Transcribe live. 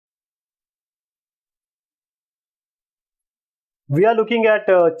We are looking at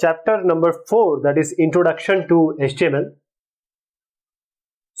chapter number 4, that is Introduction to HTML.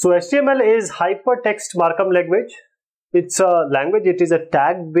 So HTML is hypertext markup language. It's a language, it is a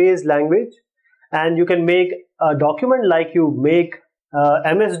tag based language, and you can make a document like you make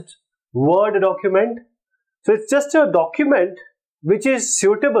MS Word document. So it's just a document which is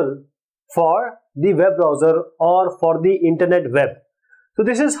suitable for the web browser or for the internet web. So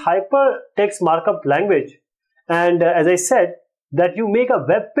this is hypertext markup language, and as I said, that you make a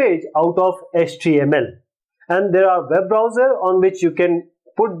web page out of HTML, and there are web browser on which you can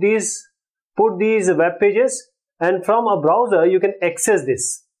put these web pages, and from a browser you can access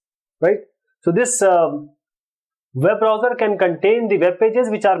this, right? So this web browser can contain the web pages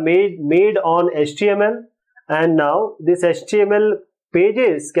which are made on HTML, and now this HTML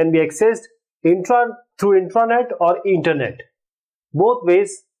pages can be accessed through intranet or internet. Both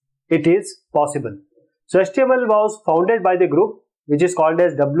ways it is possible. So HTML was founded by the group which is called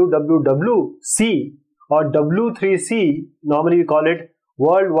as WWWC or W3C, normally we call it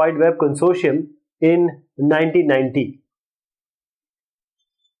World Wide Web Consortium, in 1990.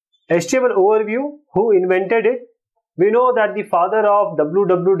 HTML overview, who invented it? We know that the father of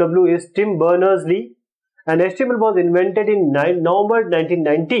WWW is Tim Berners-Lee, and HTML was invented in November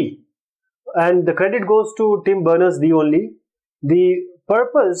 1990, and the credit goes to Tim Berners-Lee only. The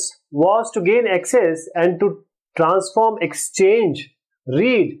purpose was to gain access and to transform, exchange,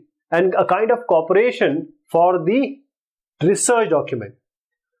 read, and a kind of cooperation for the research document.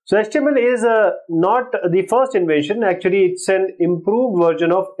 So HTML is not the first invention. Actually, it's an improved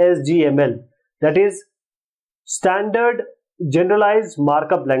version of SGML, that is Standard Generalized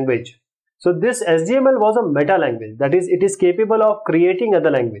Markup Language. So this SGML was a meta language, that is, it is capable of creating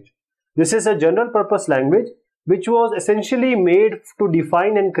other language. This is a general purpose language which was essentially made to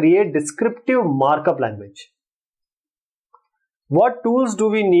define and create descriptive markup language. What tools do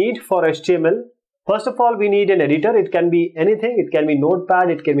we need for HTML? First of all, we need an editor. It can be anything. It can be Notepad,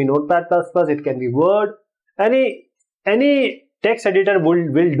 it can be Notepad++, it can be Word. Any text editor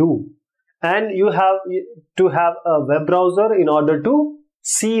will do. And you have to have a web browser in order to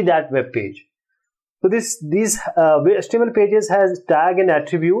see that web page. So these HTML pages has tag and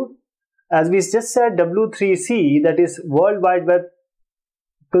attribute. As we just said, W3C, that is World Wide Web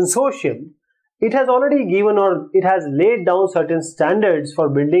Consortium, it has already given, or it has laid down certain standards for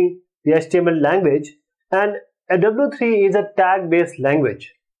building the HTML language, and a W3 is a tag based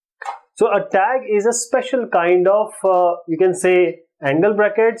language. So a tag is a special kind of you can say angle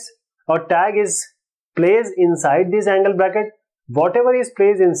brackets, or tag is placed inside this angle bracket. Whatever is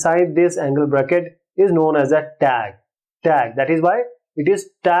placed inside this angle bracket is known as a tag. That is why it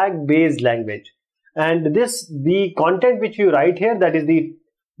is tag based language. And the content which you write here, that is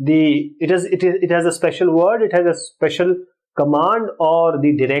it has a special word, it has a special command or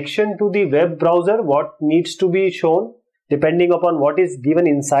the direction to the web browser, what needs to be shown depending upon what is given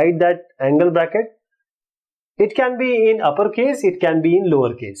inside that angle bracket. It can be in uppercase, it can be in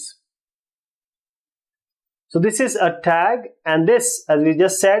lowercase. So this is a tag, and this, as we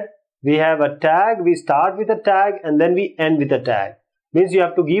just said, we have a tag, we start with a tag and then we end with a tag. Means you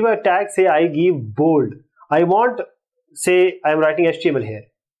have to give a tag, say I give bold. I want, say I am writing HTML here.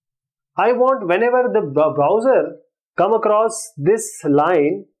 I want whenever the browser come across this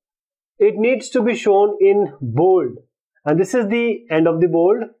line, it needs to be shown in bold, and this is the end of the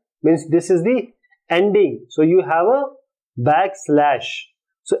bold, means this is the ending. So you have a backslash.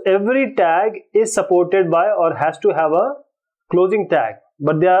 So every tag is supported by or has to have a closing tag,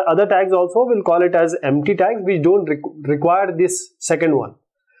 but there are other tags also, we'll call it as empty tags, which don't require this second one.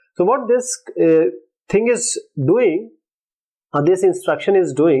 So what this thing is doing, or this instruction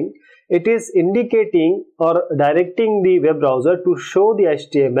is doing, it is indicating or directing the web browser to show the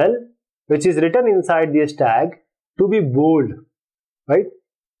HTML which is written inside this tag to be bold, right?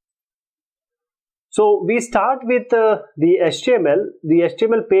 So we start with the HTML. The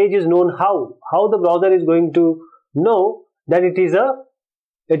HTML page is known how the browser is going to know that it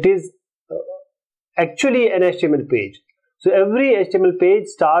is actually an HTML page. So every HTML page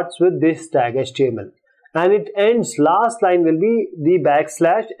starts with this tag HTML, and it ends, last line will be the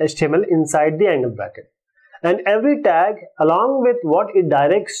backslash HTML inside the angle bracket. And every tag, along with what it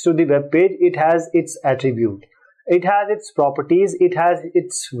directs to the web page, it has its attribute, it has its properties, it has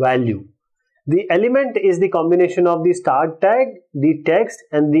its value. The element is the combination of the start tag, the text,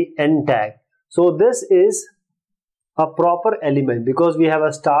 and the end tag. So this is a proper element because we have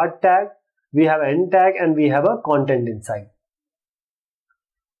a start tag, we have end tag, and we have a content inside.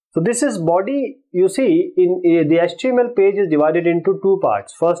 So this is body. You see, in the HTML page is divided into two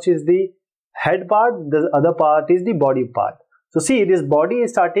parts. First is the head part, the other part is the body part. So see, this body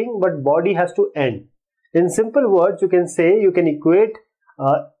is starting, but body has to end. In simple words, you can say, you can equate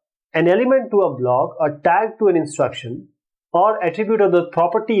an element to a block, a tag to an instruction, or attribute of the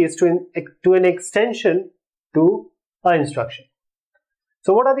property is to an extension to an instruction.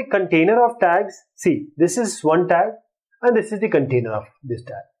 So what are the container of tags? See, this is one tag and this is the container of this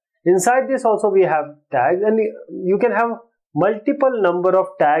tag. Inside this also we have tags, and you can have multiple number of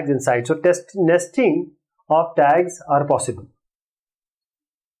tags inside. So nesting of tags are possible.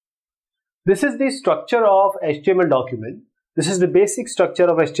 This is the structure of HTML document. This is the basic structure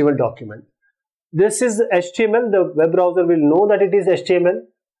of HTML document. This is HTML. The web browser will know that it is HTML,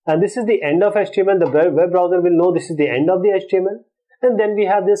 and this is the end of HTML. The web browser will know this is the end of the HTML. And then we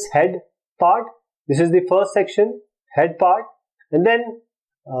have this head part. This is the first section, head part, and then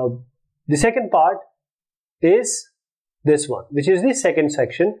the second part is this one, which is the second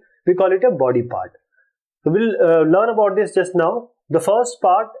section. We call it a body part. So we'll learn about this just now. The first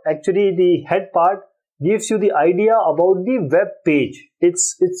part, actually the head part, gives you the idea about the web page.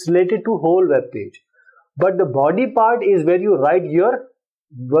 It's related to whole web page. But the body part is where you write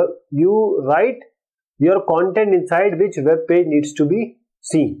your content inside which web page needs to be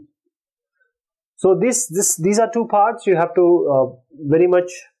seen. So these are two parts. You have to very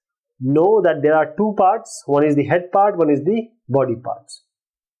much know that there are two parts. One is the head part, one is the body parts.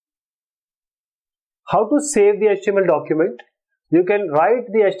 How to save the HTML document? You can write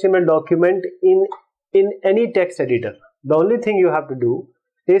the HTML document in any text editor. The only thing you have to do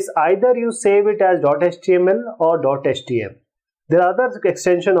is either you save it as .html or .htm. There are other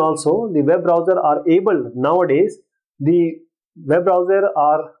extensions also. The web browser are able nowadays. The web browser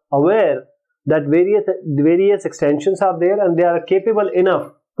are aware that various extensions are there, and they are capable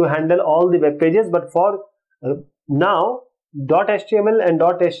enough to handle all the web pages. But for now, .html and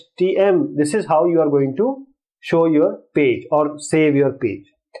 .htm, this is how you are going to show your page or save your page.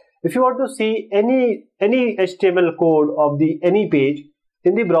 If you want to see any HTML code of any page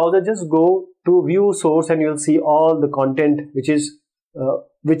in the browser, just go to view source and you'll see all the content which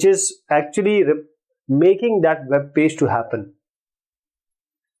is actually making that web page to happen.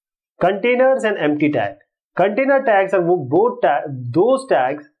 Containers and empty tag. Container tags are both those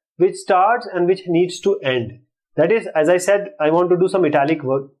tags which starts and which needs to end. That is, as I said, I want to do some italic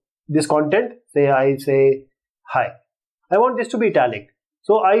work. This content, I say hi. I want this to be italic.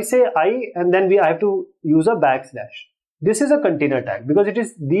 So I say I, and then I have to use a backslash. This is a container tag because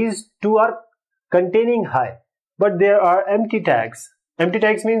these two are containing hi. But there are empty tags. Empty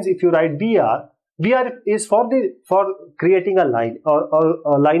tags means if you write BR, BR is for creating a line or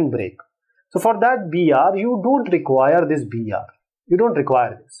a line break. So for that BR, you don't require this BR. You don't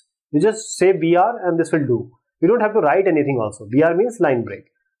require this. You just say BR and this will do. You don't have to write anything also. BR means line break.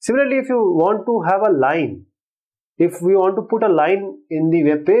 Similarly, if you want to have a line, if we want to put a line in the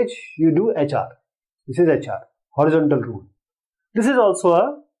web page, you do HR. This is HR, horizontal rule. This is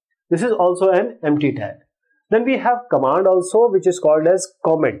also an empty tag. Then we have command also, which is called as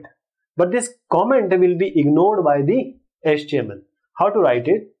comment. But this comment will be ignored by the HTML. How to write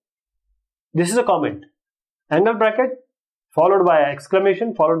it? This is a comment. Angle bracket followed by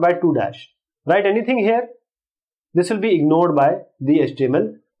exclamation followed by 2 dash. Write anything here. This will be ignored by the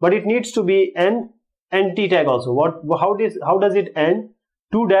HTML. But it needs to be an empty tag also. How does it end?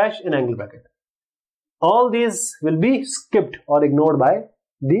 2 dash and angle bracket. All these will be skipped or ignored by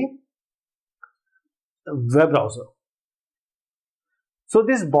the web browser. So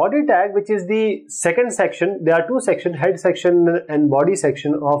this body tag, which is the second section, there are two sections, head section and body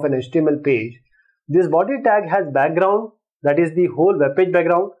section of an HTML page. This body tag has background, that is the whole web page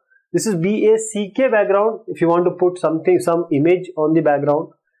background. This is BACK background if you want to put some image on the background.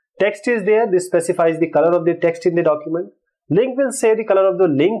 Text is there, this specifies the color of the text in the document. Link will say the color of the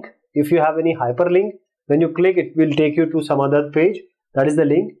link. If you have any hyperlink, when you click, it will take you to some other page. That is the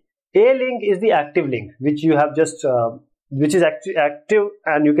link. A link is the active link, which you have just which is active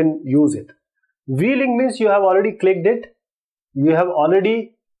and you can use it. V link means you have already clicked it. You have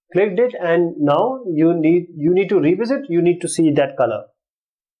already clicked it and now you need to revisit. You need to see that color.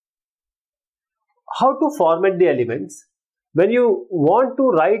 How to format the elements? When you want to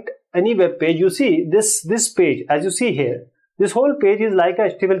write any web page, you see this page, as you see here, this whole page is like a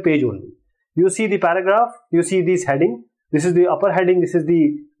HTML page only. You see the paragraph, you see this heading. This is the upper heading, this is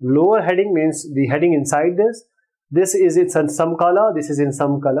the lower heading, means the heading inside this. This is in some color, this is in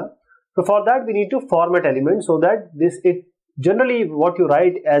some color. So for that we need to format elements so that generally what you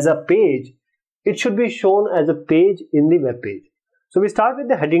write as a page, it should be shown as a page in the web page. So we start with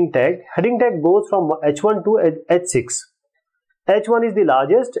the heading tag. Heading tag goes from H1 to H6. H1 is the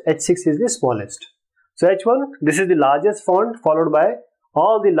largest, H6 is the smallest. So H1, this is the largest font, followed by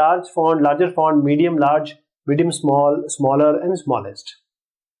all the large font, larger font, medium, large, medium, small, smaller, and smallest.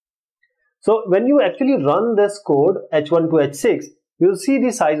 So when you actually run this code H1 to H6, you'll see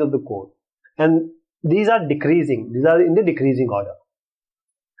the size of the code, and these are decreasing. These are in the decreasing order.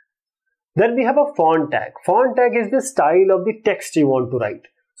 Then we have a font tag. Font tag is the style of the text you want to write.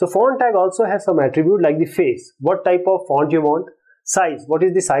 So font tag also has some attribute like the face, what type of font you want, size, what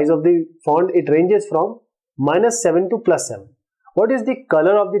is the size of the font. It ranges from -7 to +7. What is the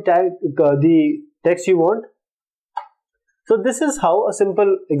color of the tag, the text you want? So this is how a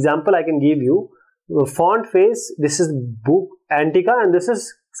simple example I can give you. Font face, this is book Antica, and this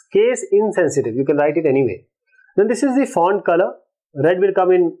is case insensitive. You can write it anyway. Then this is the font color. Red will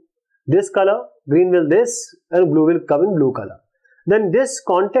come in this color, green will this, and blue will come in blue color. Then this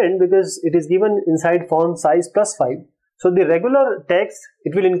content, because it is given inside font size +5, so the regular text,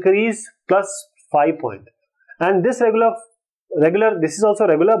 it will increase +5 point, and this regular, this is also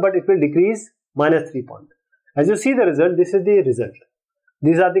regular, but it will decrease -3 point. As you see the result, this is the result.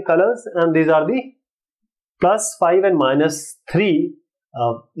 These are the colors, and these are the +5 and -3.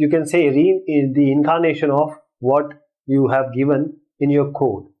 You can say is the incarnation of what you have given in your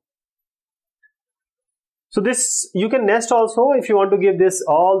code. So this you can nest also if you want to give this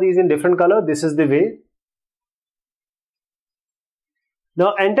all these in different color. This is the way. Now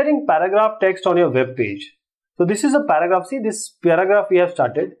entering paragraph text on your web page. So this is a paragraph. See this paragraph we have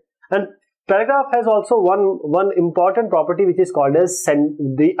started, and paragraph has also one important property which is called as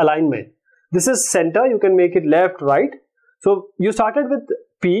the alignment. This is center. You can make it left, right. So you started with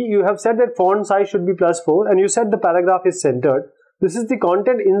P. You have said that font size should be +4, and you said the paragraph is centered. This is the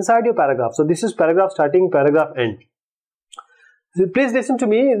content inside your paragraph. So this is paragraph starting, paragraph end. So please listen to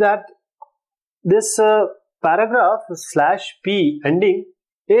me that this paragraph /P ending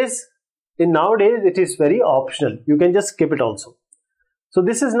is in nowadays it is very optional. You can just skip it also. So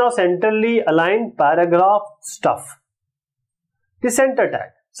this is now centrally aligned paragraph stuff. The center tag.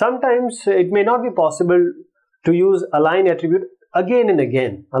 Sometimes it may not be possible to use align attribute again and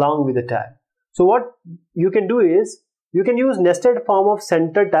again along with the tag. So what you can do is you can use nested form of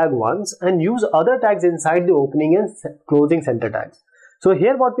center tag once and use other tags inside the opening and closing center tags. So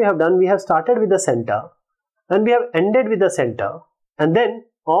here what we have done, we have started with the center and we have ended with the center, and then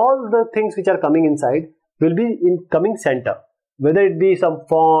all the things which are coming inside will be in coming center. Whether it be some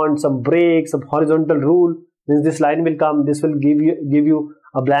font, some break, some horizontal rule, means this line will come, this will give you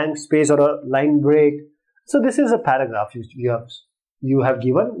a blank space or a line break. So this is a paragraph you have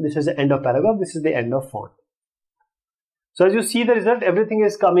given. This is the end of paragraph. This is the end of font. So as you see the result, everything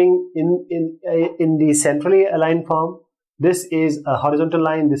is coming in the centrally aligned form. This is a horizontal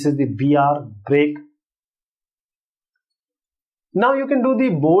line. This is the BR break. Now you can do the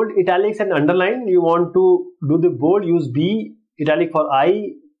bold, italics, and underline. You want to do the bold, use B, italic for I,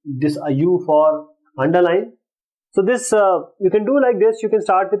 this U for underline. So this you can do like this. You can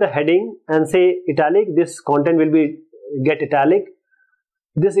start with a heading and say italic. This content will be get italic.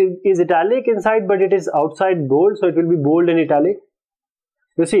 This is italic inside, but it is outside bold, so it will be bold and italic.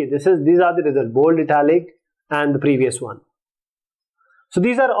 You see, these are the results: bold, italic, and the previous one. So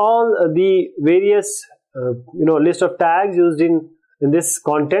these are all the various list of tags used in this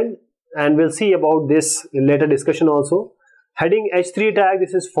content, and we'll see about this in later discussion also. Heading H3 tag.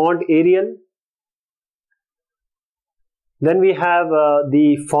 This is font Arial. Then we have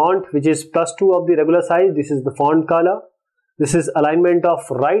the font, which is +2 of the regular size. This is the font color. This is alignment of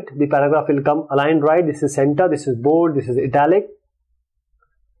right. The paragraph will come aligned right. This is center. This is bold. This is italic.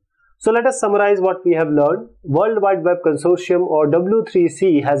 So let us summarize what we have learned. World Wide Web Consortium, or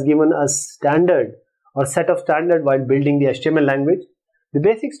W3C, has given us standard or set of standard while building the HTML language. The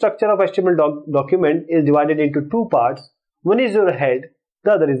basic structure of HTML document is divided into two parts. One is your head.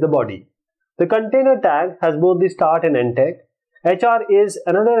 The other is the body. The container tag has both the start and end tag. HR is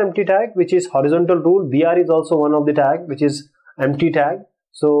another empty tag, which is horizontal rule. BR is also one of the tag, which is empty tag.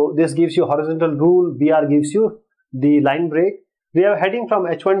 So this gives you horizontal rule. BR gives you the line break. We have heading from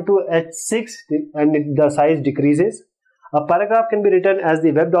H1 to H6, and the size decreases. A paragraph can be written as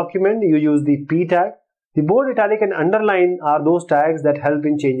the web document. You use the P tag. The bold, italic, and underline are those tags that help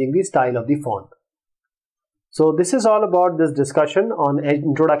in changing the style of the font. So this is all about this discussion on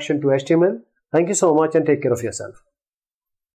introduction to HTML. Thank you so much and take care of yourself.